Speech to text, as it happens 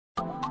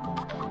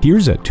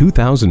Here's a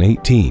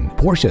 2018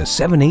 Porsche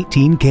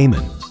 718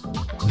 Cayman.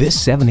 This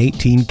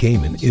 718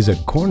 Cayman is a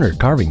corner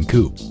carving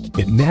coupe.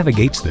 It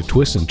navigates the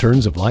twists and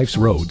turns of life's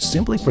road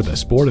simply for the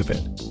sport of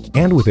it.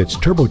 And with its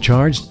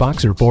turbocharged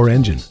Boxer 4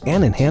 engine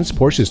and enhanced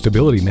Porsche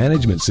stability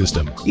management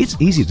system, it's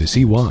easy to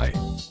see why.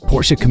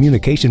 Porsche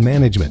Communication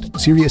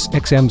Management, Sirius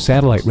XM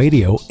satellite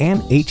radio,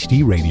 and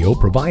HD radio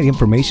provide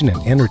information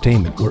and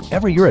entertainment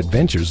wherever your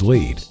adventures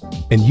lead.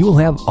 And you'll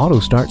have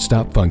auto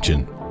start-stop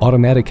function,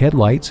 automatic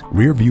headlights,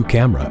 rear view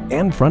camera,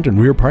 and front and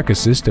rear park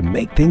assist to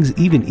make things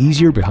even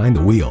easier behind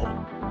the wheel.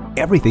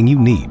 Everything you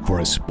need for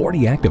a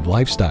sporty, active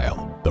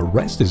lifestyle. The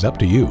rest is up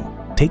to you.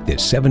 Take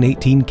this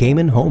 718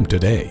 Cayman home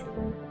today.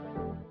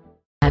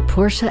 At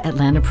Porsche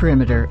Atlanta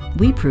Perimeter,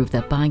 we prove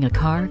that buying a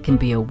car can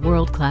be a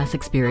world-class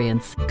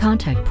experience.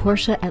 Contact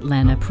Porsche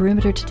Atlanta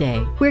Perimeter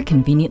today. We're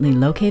conveniently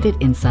located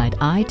inside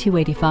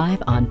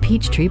I-285 on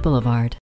Peachtree Boulevard.